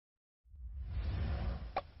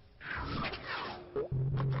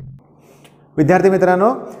विद्यार्थी मित्रांनो,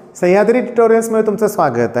 सह्याद्री ट्युटोरियल्समध्ये तुमचं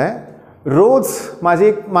स्वागत आहे. रोज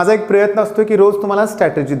माझा एक प्रयत्न असतो की रोज तुम्हाला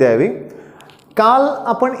स्ट्रॅटेजी द्यावी. काल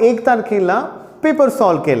आपण 1 तारखेला पेपर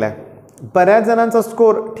सॉल्व केला आहे. बऱ्याच जणांचा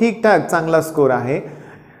स्कोर ठीकठाक चांगला स्कोर आहे.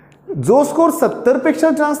 जो स्कोर 70 पेक्षा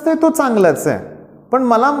जास्त आहे तो चांगलाच आहे. पण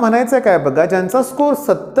मला म्हणायचं काय बघा, ज्यांचा स्कोर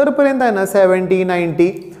 70 पर्यंत आहे ना, 70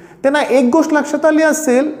 90, त्यांना एक गोष्ट लक्षात आली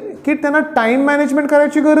असेल की त्यांना टाइम मॅनेजमेंट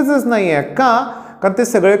करायची गरजच नाही आहे. का? कारण ते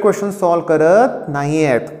सगळे क्वेश्चन सॉल्व करत नाही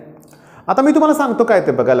आहेत. आता मी तुम्हाला सांगतो काय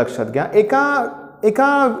ते बघा, लक्षात घ्या.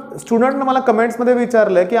 एका स्टुडंटनं मला कमेंट्समध्ये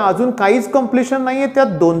विचारलं की अजून काहीच कम्प्लिशन नाही आहे, त्यात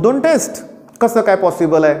 2-2 टेस्ट कसं काय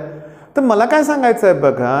पॉसिबल आहे. तर मला काय सांगायचं आहे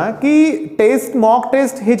बघा की मॉक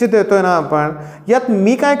टेस्ट हे जे देतोय ना आपण, यात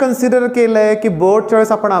मी काय कन्सिडर केलं आहे की बोर्डच्या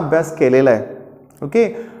वेळेस आपण अभ्यास केलेला आहे.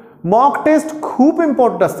 ओके, मॉक टेस्ट खूप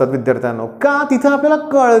इम्पॉर्टंट असतात विद्यार्थ्यांनो. का? तिथं आपल्याला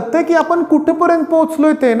कळतं की आपण कुठेपर्यंत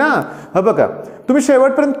पोहोचलोय ते ना. हा बघा, तुम्ही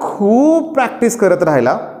शेवटपर्यंत खूप प्रॅक्टिस करत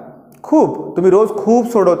राहिला, तुम्ही रोज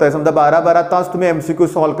खूप सोडवताय, समजा 12-12 तास तुम्ही MCQ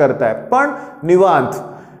सॉल्व करताय, पण निवांत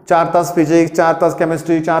 4 तास फिजिक्स, 4 तास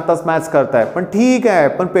केमिस्ट्री, 4 तास मॅथ्स करताय, पण ठीक आहे.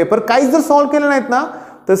 पण पेपर काहीच जर सॉल्व केले नाहीत ना,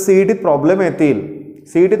 तर CETत प्रॉब्लेम येतील.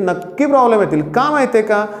 CETत नक्की प्रॉब्लेम येतील. का माहिती आहे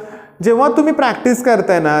का? जेव्हा तुम्ही प्रॅक्टिस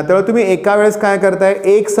करताय ना, तेव्हा तुम्ही एका वेळेस काय करताय,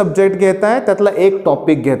 एक सब्जेक्ट घेताय, त्यातला एक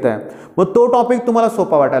टॉपिक घेताय, मग तो टॉपिक तुम्हाला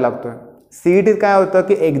सोपा वाटायला लागतोय. CETत काय होतं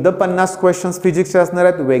की एकदम 50 क्वेश्चन्स फिजिक्सचे असणार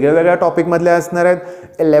आहेत, वेगळ्या टॉपिकमधले असणार आहेत,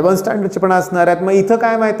 11 स्टँडर्डचे पण असणार आहेत. मग इथं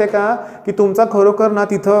काय माहिती आहे का की तुमचा खरोखर ना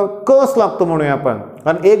तिथं कस लागतो म्हणूया आपण.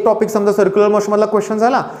 कारण एक टॉपिक समजा सर्क्युलर मोशनमधला क्वेश्चन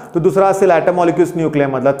झाला, तो दुसरा असेल ॲटम मॉलिक्युल्स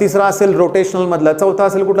न्यूक्लियरमधला, तिसरा असेल रोटेशनलमधला, चौथा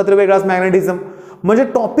असेल कुठला तरी वेगळाच मॅग्नेटिझम. म्हणजे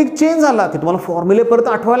टॉपिक चेंज झाला की तुम्हाला फॉर्म्युले परत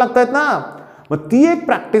आठवायला लागतात ना. मग ती एक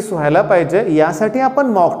प्रॅक्टिस व्हायला पाहिजे, यासाठी आपण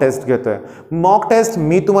मॉक टेस्ट घेतोय. मॉक टेस्ट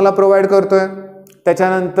मी तुम्हाला प्रोव्हाइड करतोय,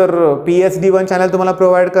 त्याच्यानंतर PhD1 चॅनल तुम्हाला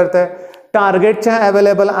प्रोव्हाइड करतोय, टार्गेटच्या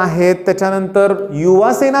अवेलेबल आहेत, त्याच्यानंतर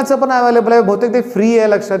युवा सेनाचं पण अवेलेबल आहे, बहुतेक ते फ्री आहे,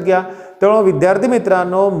 लक्षात घ्या. त्यामुळे विद्यार्थी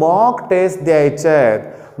मित्रांनो, मॉक टेस्ट द्यायचे आहेत.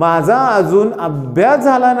 माझा अजून अभ्यास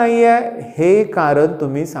झाला नाही आहे हे कारण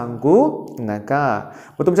तुम्ही सांगू नका.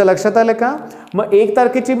 मग तुमच्या लक्षात आलं का? मग 1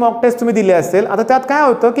 तारखेची मॉक टेस्ट तुम्ही दिली असेल. आता त्यात काय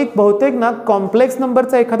होतं की बहुतेक ना कॉम्प्लेक्स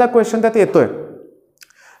नंबरचा एखादा क्वेश्चन त्यात येतोय.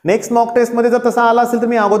 नेक्स्ट मॉक टेस्टमध्ये जर तसा आला असेल तर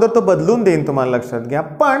मी अगोदर तो बदलून देईन, तुम्हाला लक्षात घ्या.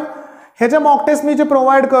 पण ह्याच्या मॉक टेस्ट मी जे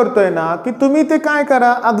प्रोव्हाइड करतोय ना, की तुम्ही ते काय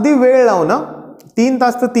करा, अगदी वेळ लावू ना, 3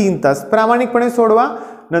 तास तर 3 तास प्रामाणिकपणे सोडवा,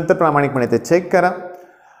 नंतर प्रामाणिकपणे ते चेक करा.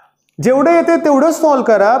 जेवढे येते तेवढं सॉल्व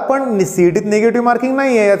करा. पण CETत निगेटिव्ह मार्किंग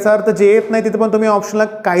नाही आहे, याचा अर्थ जे येत नाही तिथे पण तुम्ही ऑप्शनला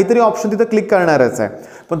काहीतरी ऑप्शन तिथं क्लिक करणारच आहे,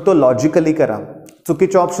 पण तो लॉजिकली करा.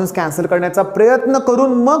 चुकीचे ऑप्शन्स कॅन्सल करण्याचा प्रयत्न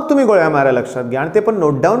करून मग तुम्ही गोळ्या मारा, लक्षात घ्या. आणि ते पण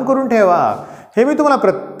नोट डाऊन करून ठेवा. हे मी तुम्हाला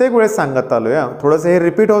प्रत्येक वेळेस सांगत आलोय. थोडंसं हे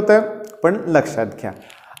रिपीट होतंय, पण लक्षात घ्या.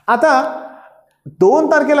 आता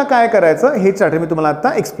 2 तारखेला काय करायचं हे चार्ट मी तुम्हाला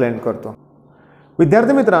आता एक्सप्लेन करतो.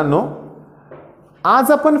 विद्यार्थी मित्रांनो,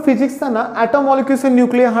 आज आपण फिजिक्सचा ना ॲटम मॉलिक्युल्स अँड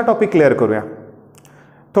न्यूक्लियर हा टॉपिक क्लिअर करूया.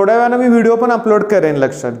 थोड्या वेळानं मी व्हिडिओ पण अपलोड करेन,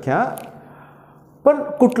 लक्षात घ्या. पण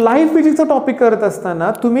कुठलाही फिजिक्सचा टॉपिक करत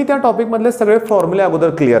असताना तुम्ही त्या टॉपिकमधले सगळे फॉर्म्युले अगोदर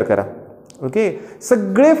क्लिअर करा. ओके,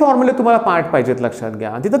 सगळे फॉर्म्युले तुम्हाला पाठ पाहिजेत, लक्षात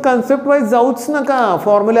घ्या. तिथं कन्सेप्ट वाईज जाऊच नका,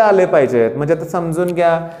 फॉर्म्युले आले पाहिजेत. म्हणजे आता समजून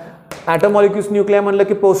घ्या, ॲटम मॉलिक्युल्स न्यूक्लियर म्हणलं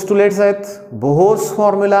की पोस्टुलेट्स आहेत, बोहोस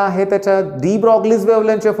फॉर्म्युला आहे, त्याच्या डी ब्रॉग्लीज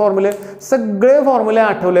वेव्हलेंथचे फॉर्म्युले, सगळे फॉर्म्युले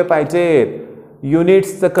आठवले पाहिजेत.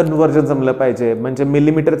 युनिट्सचं कन्व्हर्जन जमलं पाहिजे, म्हणजे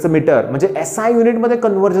मिलीमीटरचं मीटर म्हणजे SI युनिटमध्ये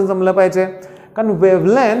कन्व्हर्जन जमलं पाहिजे. कारण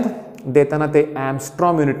वेव्हलेंथ देताना ते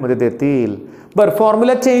ॲम्स्ट्रॉम युनिटमध्ये देतील. बरं,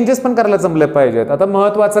 फॉर्म्युला चेंजेस पण करायला जमले पाहिजेत. आता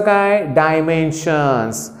महत्त्वाचं काय,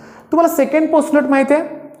 डायमेन्शन्स. तुम्हाला सेकंड पोस्टुलेट माहिती आहे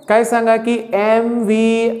काय? सांगा की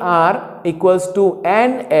MVR =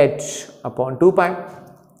 NH/2π.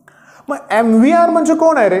 मग MVR म्हणजे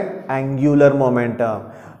कोण आहे रे? Angular momentum.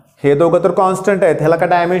 हे दोघं तर कॉन्स्टंट आहेत, ह्याला काय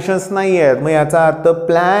डायमेन्शन्स नाही आहेत. मग याचा अर्थ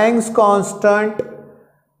प्लँक्स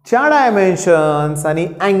कॉन्स्टंटच्या डायमेन्शन्स आणि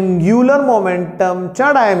अँग्युलर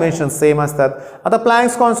मोमेंटमच्या डायमेन्शन्स सेम असतात. आता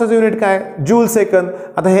प्लँक्स कॉन्स्टंटचं युनिट काय? Joule second.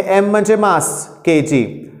 आता हे M म्हणजे मास, kg,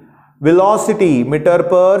 velocity metre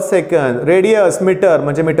per second, radius metre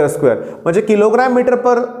म्हणजे मीटर स्क्वेअर, म्हणजे किलोग्राम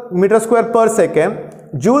मीटर स्क्वेअर पर सेकंड,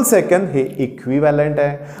 जूल सेकंड हे इक्विव्हॅलंट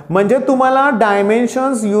आहे. म्हणजे तुम्हाला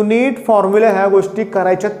डायमेन्शन्स, युनिट, फॉर्म्युला ह्या गोष्टी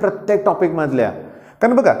करायच्यात प्रत्येक टॉपिकमधल्या.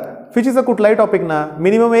 कारण बघा, फिजिक्सचा कुठलाही टॉपिक ना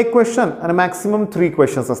मिनिमम 1 क्वेश्चन आणि मॅक्सिमम 3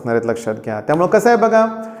 क्वेश्चन्स असणार आहेत, लक्षात घ्या. त्यामुळे कसं आहे बघा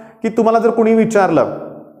की तुम्हाला जर कोणी विचारलं,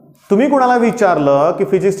 तुम्ही कोणाला विचारलं की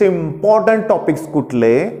फिजिक्सचे इम्पॉर्टंट टॉपिक्स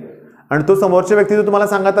कुठले, आणि तो समोरच्या व्यक्ती जर तुम्हाला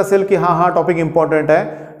सांगत असेल की हा टॉपिक इम्पॉर्टंट आहे,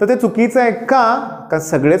 तर ते चुकीचं आहे. का?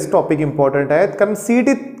 सगळेच टॉपिक इम्पॉर्टंट आहेत. कारण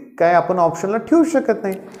CETत काय आपण ऑप्शनला ठेवू शकत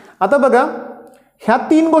नाही. आता बघा, ह्या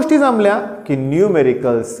 3 गोष्टी जमल्या की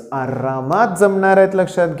न्यूमेरिकल्स आरामात जमणार आहेत,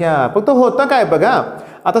 लक्षात घ्या. फक्त होतं काय बघा,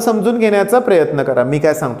 आता समजून घेण्याचा प्रयत्न करा. मी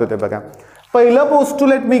काय सांगतो ते बघा. पहिलं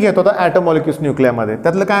पोस्टुलेट मी घेतो आता ॲटम मॉलिक्युल्स न्यूक्लियामध्ये.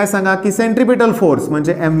 त्यातलं काय सांगा की सेंट्रिपिटल फोर्स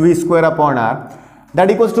म्हणजे mv²/r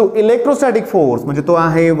that equals to electrostatic force म्हणजे तो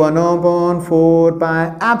आहे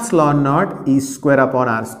 1/4πε0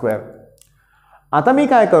 e²/r². आता मी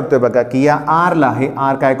काय करतोय बघा की या आरला, हे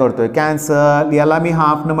आर काय करतोय कॅन्सल, याला मी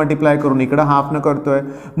हाफनं मल्टिप्लाय करून इकडं हाफनं करतोय.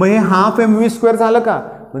 मग हे हाफ mv² झालं का,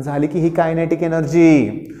 मग झाली की ही कायनेटिक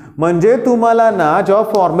एनर्जी. म्हणजे तुम्हाला ना जेव्हा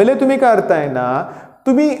फॉर्म्युले तुम्ही करताय ना,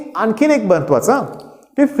 तुम्ही आणखीन एक महत्वाचं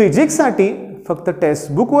की फिजिक्ससाठी फक्त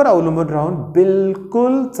टेक्स्टबुकवर अवलंबून राहून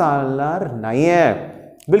बिलकुल चालणार नाहीये.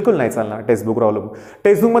 बिलकुल नाही चालणार टेक्स्टबुकवर अवलंबून.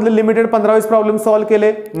 टेक्स्टबुकमधले लिमिटेड 15-20 प्रॉब्लेम सॉल्व्ह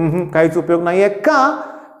केले, काहीच उपयोग नाहीये. का,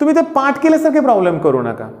 तुम्ही ते पाठ केल्यासारखे प्रॉब्लेम करू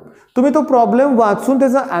नका. तुम्ही तो प्रॉब्लेम वाचून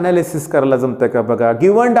त्याचं ॲनालिसिस करायला जमतंय का बघा.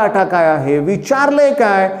 गिवन डाटा काय आहे, विचारलंय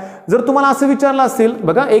काय. जर तुम्हाला असं विचारलं असेल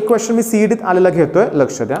बघा, एक क्वेश्चन मी सीईटीत आलेला घेतोय,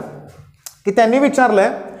 लक्ष द्या की त्यांनी विचारलंय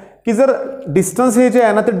की जर डिस्टन्स हे जे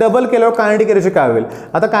आहे ना ते डबल केल्यावर कायनेटिक एनर्जी काय होईल.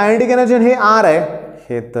 आता कायनेटिक एनर्जी हे आर आहे,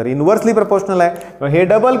 हे तर इन्व्हर्सली प्रपोर्शनल आहे. हे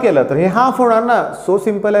डबल केलं तर हे हाफ होणार ना. सो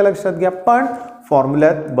सिंपल आहे, लक्षात घ्या. पण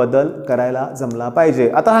फॉर्म्युल्यात बदल करायला जमला पाहिजे.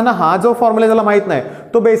 आता हा जो फॉर्म्युला ज्याला माहित नाही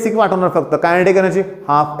तो बेसिक वाटवणार फक्त कायनेटिक एनर्जी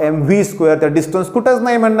हाफ mv², त्या डिस्टन्स कुठंच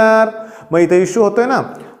नाही म्हणणार. मग इथे इश्यू होतोय ना.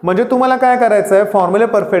 म्हणजे तुम्हाला काय करायचं आहे, फॉर्म्युले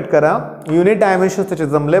परफेक्ट करा, युनिट डायमेन्शन त्याचे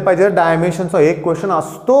जमले पाहिजे. डायमेन्शनचा एक क्वेश्चन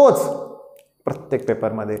असतोच प्रत्येक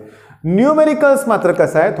पेपरमध्ये. न्यूमेरिकल्स मात्र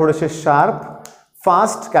कसं आहे, थोडेसे शार्प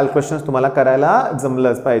फास्ट कॅल्क्युलेशन्स तुम्हाला करायला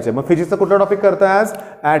जमलंच पाहिजे. मग फिजिक्सचा कुठला टॉपिक करतोय आज,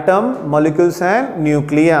 item molecules and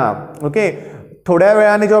Nucleya. Okay, थोड्या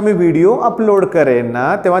वेळाने जेव्हा मी व्हिडिओ अपलोड करेन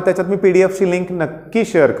ना तेव्हा त्याच्यात मी पीडीएफची लिंक नक्की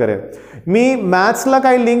शेअर करेन. मी मॅथ्सला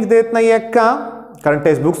काही लिंक देत नाही आहे का, कारण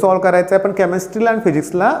टेक्स्टबुक सॉल्व्ह करायचं आहे, पण केमिस्ट्रीला आणि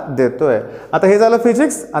फिजिक्सला देतोय. आता हे झालं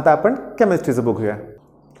फिजिक्स, आता आपण केमिस्ट्रीचं बघूया.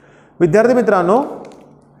 विद्यार्थी मित्रांनो,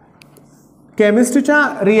 केमिस्ट्रीच्या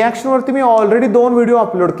रिॲक्शनवरती मी ऑलरेडी 2 व्हिडिओ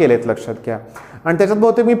अपलोड केलेत, लक्षात घ्या. आणि त्याच्यात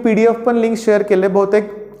बहुतेक मी पीडीएफ पण लिंक शेअर केले. बहुतेक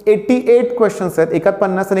 88 क्वेश्चन्स आहेत, एकात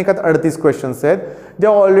 50 आणि एकात 38 क्वेश्चन्स आहेत, जे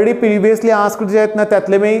ऑलरेडी प्रिव्हियसली आस्क्ड जे आहेत ना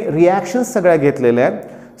त्यातले मी रिॲक्शन्स सगळ्या घेतलेल्या आहेत.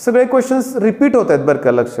 सगळे क्वेश्चन्स रिपीट होत आहेत बरं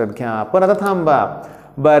का, लक्षात घ्या. पण आता थांबा,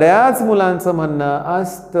 बऱ्याच मुलांचं म्हणणं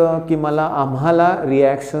असतं की आम्हाला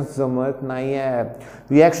रिॲक्शन्स जमत नाही आहेत,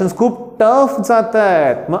 रिॲक्शन्स खूप टफ जात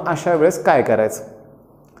आहेत. मग अशा वेळेस काय करायचं,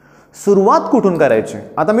 सुरुवात कुठून करायची.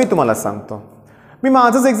 आता मी तुम्हाला सांगतो. मी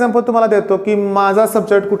माझंच एक्झाम्पल तुम्हाला देतो की माझा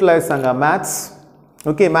सब्जेक्ट कुठला आहे सांगा, मॅथ्स.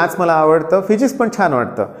 ओके, मॅथ्स मला आवडतं, फिजिक्स पण छान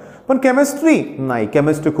वाटतं, पण केमिस्ट्री नाही,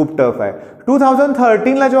 केमिस्ट्री खूप टफ आहे.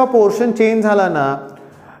 2013ला जेव्हा पोर्शन चेंज झाला ना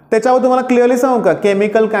त्याच्यावर तुम्हाला क्लिअरली सांगू का,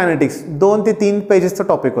 केमिकल कायनेटिक्स 2 ते 3 पेजेसचा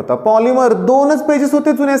टॉपिक होता. पॉलिमर 2च पेजेस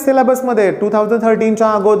होते जुन्या सिलेबसमध्ये 2013च्या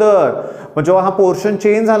अगोदर. पण जेव्हा हा पोर्शन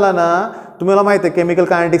चेंज झाला ना, तुम्हाला माहिती आहे केमिकल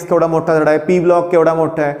कायनेटिक्स केवढा मोठा धडा आहे, पी ब्लॉक केवढा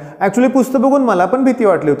मोठा आहे. ॲक्च्युली पुस्तक बघून मला पण भीती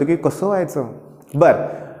वाटली होती की कसं व्हायचं. बरं,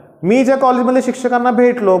 मी ज्या कॉलेजमधल्या शिक्षकांना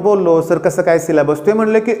भेटलो, बोललो सर कसं काय सिलेबस, ते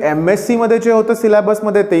म्हणले की MSc मध्ये जे होतं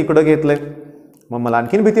सिलेबसमध्ये ते इकडं घेतलंय. मग मला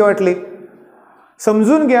आणखीन भीती वाटली,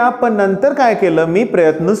 समजून घ्या. पण नंतर काय केलं, मी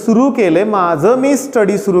प्रयत्न सुरू केले, माझं मी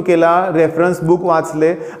स्टडी सुरू केला, रेफरन्स बुक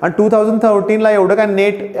वाचले. आणि 2013ला एवढं काय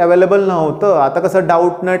नेट अवेलेबल नव्हतं. आता कसं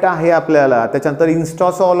डाऊट नेट आहे आपल्याला, त्याच्यानंतर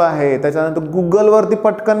इन्स्टासॉल आहे, त्याच्यानंतर गुगलवरती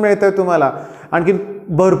पटकन मिळतंय तुम्हाला. आणखी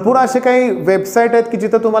भरपूर असे काही वेबसाईट आहेत की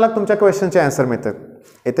जिथं तुम्हाला तुमच्या क्वेश्चनचे आन्सर मिळतात.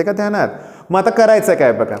 येते का ध्यानात. मग आता करायचं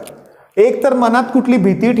काय बघा, एक तर मनात कुठली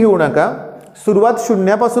भीती ठेवू नका, सुरुवात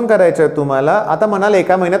शून्यापासून करायची आहे तुम्हाला. आता म्हणाल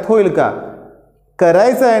 1 महिन्यात होईल का,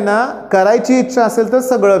 करायचं आहे ना, करायची इच्छा असेल तर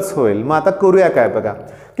सगळंच होईल. मग आता करूया काय बघा,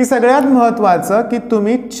 की सगळ्यात महत्त्वाचं की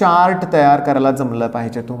तुम्ही चार्ट तयार करायला जमलं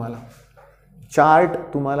पाहिजे. तुम्हाला चार्ट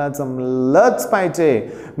तुम्हाला जमलंच पाहिजे.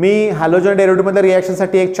 मी हॅलोजन डेरिव्हेटिव्हमधल्या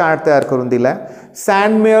रिॲक्शनसाठी एक चार्ट तयार करून दिलाय,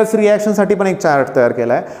 सँड मेयर्स रिॲक्शनसाठी पण एक चार्ट तयार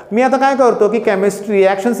केलाय. मी आता काय करतो की केमिस्ट्री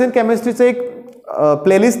रिॲक्शन्स इन केमिस्ट्रीचं एक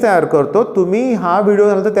प्लेलिस्ट तयार करतो. तुम्ही हा व्हिडिओ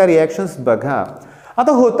झाला तर त्या रिॲक्शन्स बघा.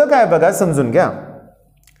 आता होतं काय बघा, समजून घ्या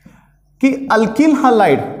की अल्किल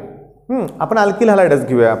हलाइड, आपण अल्किल हलाइडच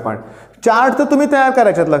घेऊया. आपण चार्ट तर तुम्ही तयार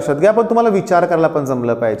करायच्यात, लक्षात घ्या, पण तुम्हाला विचार करायला पण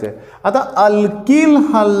जमलं पाहिजे. आता अल्किल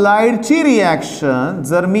हलाइडची रिॲक्शन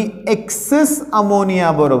जर मी एक्सेस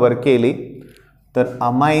अमोनिया बरोबर केली तर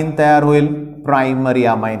अमाइन तयार होईल, प्रायमरी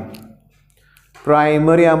अमाइन.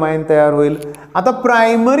 प्रायमरी अमाइन तयार होईल. आता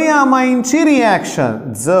प्रायमरी अमाइनची रिॲक्शन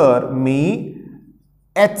जर मी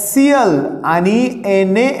HCl आणि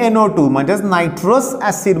NaNO2 म्हणजेच नायट्रस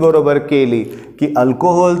ॲसिड बरोबर केली की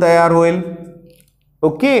अल्कोहोल तयार होईल.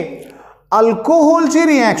 ओके, अल्कोहोलची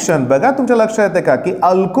रिॲक्शन बघा, तुमच्या लक्षात येते का की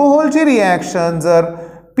अल्कोहोलची रिॲक्शन जर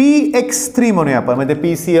PX3 म्हणूया आपण, म्हणजे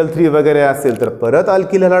PCl3 वगैरे असेल तर परत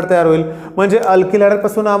अल्किल हॅलाइड तयार होईल. म्हणजे अल्किल हॅलाइड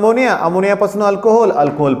पासून अमोनिया, अमोनियापासून अल्कोहोल,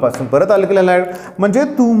 अल्कोहोलपासून परत अल्किल हॅलाइड. म्हणजे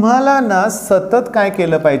तुम्हाला ना सतत काय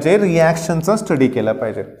केलं पाहिजे, रिॲक्शनचा स्टडी केला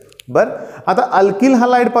पाहिजे. बरं, आता अल्किल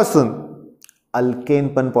हॅलाइड पासून अल्केन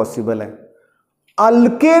पण पॉसिबल आहे,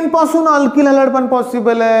 अल्केन पासून अल्किल हॅलाइड पण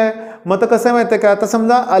पॉसिबल आहे. मग तर कसं आहे माहिती आहे का, आता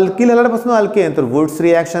समजा अल्किल हॅलाइड पासून अल्केन तर वुड्स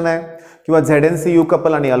रिॲक्शन आहे किंवा ZnCU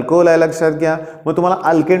कपल आणि अल्कोहोल आहे, लक्षात घ्या. मग तुम्हाला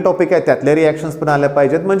अल्केन टॉपिक आहे त्यातले रिॲक्शन्स पण आल्या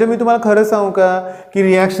पाहिजेत. म्हणजे मी तुम्हाला खरं सांगू का की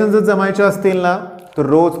रिॲक्शन जर जमायचे असतील ना तर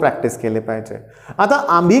रोज प्रॅक्टिस केले पाहिजे. आता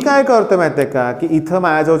आम्ही काय करतो माहिती आहे का की इथं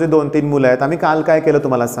माझ्याजवळचे 2-3 मुलं आहेत. आम्ही काल काय केलं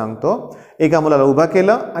तुम्हाला सांगतो. एका मुलाला उभा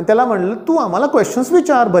केलं आणि त्याला म्हणलं तू आम्हाला क्वेश्चन्स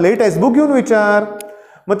विचार, भलेही टेक्स्टबुक घेऊन विचार.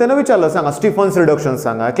 मग त्यानं विचारलं, सांगा स्टीफन्स रिडक्शन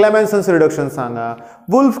सांगा, क्लेमेन्सन्स रिडक्शन सांगा,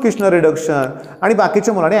 वुल्फ किश्नर रिडक्शन, आणि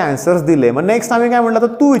बाकीच्या मुलांनी आन्सर्स दिले. मग नेक्स्ट आम्ही काय म्हटलं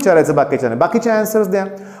तर तू विचारायचं बाकीच्याने, बाकीचे आन्सर्स द्या.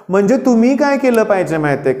 म्हणजे तुम्ही काय केलं पाहिजे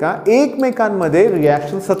माहिती आहे का, एकमेकांमध्ये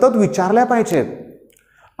रिॲक्शन सतत विचारल्या पाहिजेत.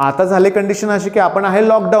 आता झाले कंडिशन अशी की आपण आहे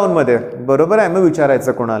लॉकडाऊनमध्ये, बरोबर आहे. मग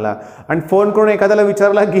विचारायचं कोणाला, आणि फोन करून एखाद्याला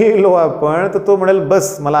विचारला गेलो आपण तर तो म्हणेल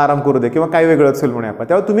बस मला आराम करू दे किंवा काही वेगळंच होईल म्हणे आपण.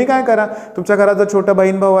 तेव्हा तुम्ही काय करा, तुमच्या घरात जर छोटा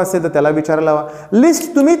बहीण भाऊ असेल तर त्याला विचारायला लावा,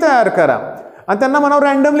 लिस्ट तुम्ही तयार करा आणि त्यांना म्हणावं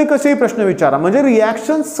रँडमली कसेही प्रश्न विचारा. म्हणजे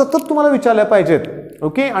रिॲक्शन सतत तुम्हाला विचारल्या पाहिजेत.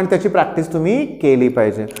 ओके, आणि त्याची प्रॅक्टिस तुम्ही केली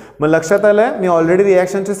पाहिजे. मग लक्षात आलंय, मी ऑलरेडी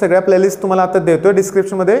रिॲक्शनच्या सगळ्या प्लेलिस्ट तुम्हाला आता देतोय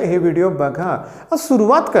डिस्क्रिप्शनमध्ये, हे व्हिडिओ बघा.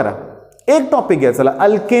 सुरुवात करा, एक टॉपिक घ्या, चला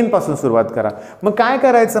अल्केन पासून सुरुवात करा. मग काय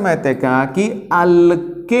करायचं माहिती आहे का की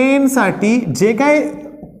अल्केनसाठी जे काय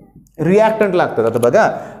रिॲक्टंट लागतात, आता बघा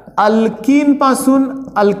अल्कीन पासून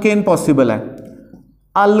अल्केन पॉसिबल आहे,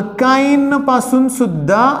 अल्काइन पासून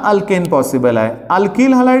सुद्धा अल्केन पॉसिबल आहे.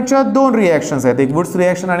 अल्किल हॅलाइडच्या 2 रिॲक्शन्स आहेत, एक वुड्स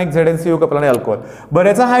रिॲक्शन आणि एक ZnCU कपल आणि अल्कोहोल.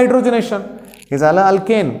 बऱ्याचा हायड्रोजनेशन, हे झालं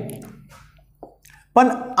अल्केन. पण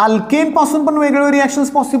अल्केन पासून पण वेगवेगळे रिॲक्शन्स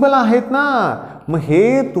पॉसिबल आहेत ना. मग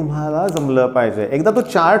हे तुम्हाला जमलं पाहिजे, एकदा तो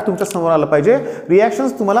चार्ट तुमच्या समोर आला पाहिजे,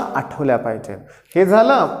 रिॲक्शन्स तुम्हाला आठवल्या पाहिजे. हे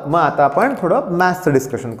झालं. मग आता आपण थोडं मॅथ्सचं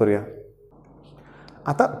डिस्कशन करूया.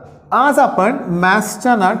 आता आज आपण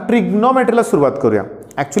मॅथ्सच्या ना ट्रिग्नोमेट्रीला सुरुवात करूया.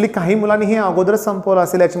 ॲक्च्युली काही मुलांनी हे अगोदरच संपवलं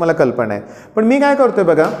असेल याची मला कल्पना आहे, पण मी काय करतोय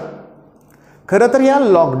बघा, खरं तर या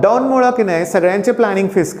लॉकडाऊनमुळं की नाही सगळ्यांचे प्लॅनिंग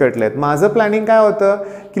फिसकटले आहेत. माझं प्लॅनिंग काय होतं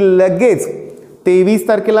की लगेच 23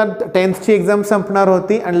 तारखेला 10thची एक्झाम संपणार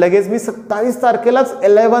होती आणि लगेच मी 27 तारखेलाच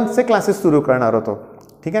 11thचे क्लासेस सुरू करणार होतो.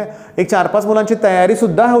 ठीक आहे, एक 4-5 मुलांची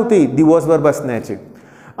तयारीसुद्धा होती दिवसभर बसण्याची.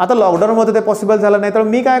 आता लॉकडाऊनमध्ये ते पॉसिबल झालं नाही, तर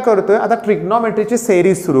मी काय करतोय आता ट्रिग्नोमेट्रीची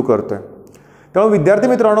सिरीज सुरू करतोय. त्यामुळे विद्यार्थी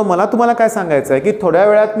मित्रांनो, मला तुम्हाला काय सांगायचं आहे की थोड्या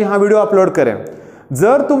वेळात मी हा व्हिडिओ अपलोड करेन.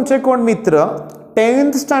 जर तुमचे कोण मित्र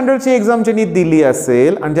 10th स्टँडर्डची एक्झाम ज्यांनी दिली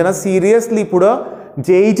असेल आणि ज्यांना सिरियसली पुढं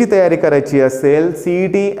जेईची तयारी करायची असेल,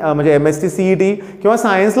 CET म्हणजे MHT-CET किंवा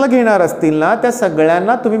सायन्सला घेणार असतील ना, त्या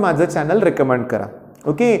सगळ्यांना तुम्ही माझं चॅनल रेकमेंड करा.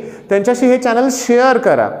 ओके, त्यांच्याशी हे चॅनल शेअर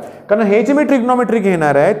करा, कारण हे जे मी ट्रिग्नोमेट्री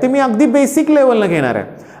घेणार आहे ते मी अगदी बेसिक लेवलला घेणार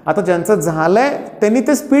आहे. आता ज्यांचं झालंय त्यांनी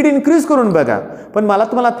ते स्पीड इन्क्रीज करून बघा. पण मला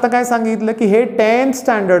तुम्हाला आत्ता काय सांगितलं की हे 10th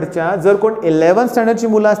स्टँडर्डच्या जर कोण 11th स्टँडर्डची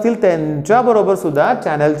मुलं असतील त्यांच्याबरोबर सुद्धा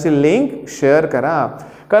चॅनलची लिंक शेअर करा.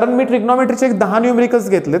 कारण मी ट्रिग्नोमेट्रीचे एक 10 न्यूमेरिकल्स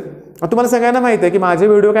घेतलेत. तुम्हाला सगळ्यांना माहिती आहे की माझे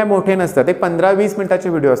व्हिडिओ काय मोठे नसतात, एक 15-20 मिनिटाचे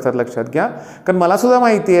व्हिडिओ असतात, लक्षात घ्या. कारण मला सुद्धा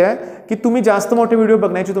माहिती आहे की तुम्ही जास्त मोठे व्हिडिओ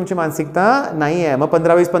बघण्याची तुमची मानसिकता नाही आहे. मग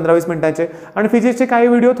 15-20 मिनिटाचे, आणि फिजिक्सचे काही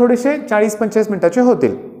व्हिडिओ थोडेसे 40-45 मिनिटाचे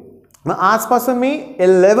होतील. मग आजपासून मी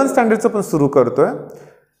 11th स्टँडर्डचं पण सुरू करतोय.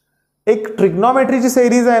 एक ट्रिग्नोमेट्रीची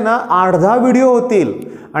सिरीज आहे ना, 8-10 व्हिडिओ होतील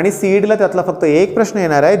आणि CETला त्यातला फक्त एक प्रश्न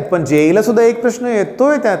येणार आहे, पण जेईला सुद्धा एक प्रश्न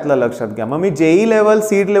येतोय त्यातला, लक्षात घ्या. मग मी जेई लेवल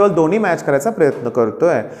CET लेवल दोन्ही मॅच करायचा प्रयत्न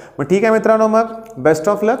करतोय. मग ठीक आहे मित्रांनो, मग बेस्ट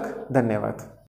ऑफ लक, धन्यवाद.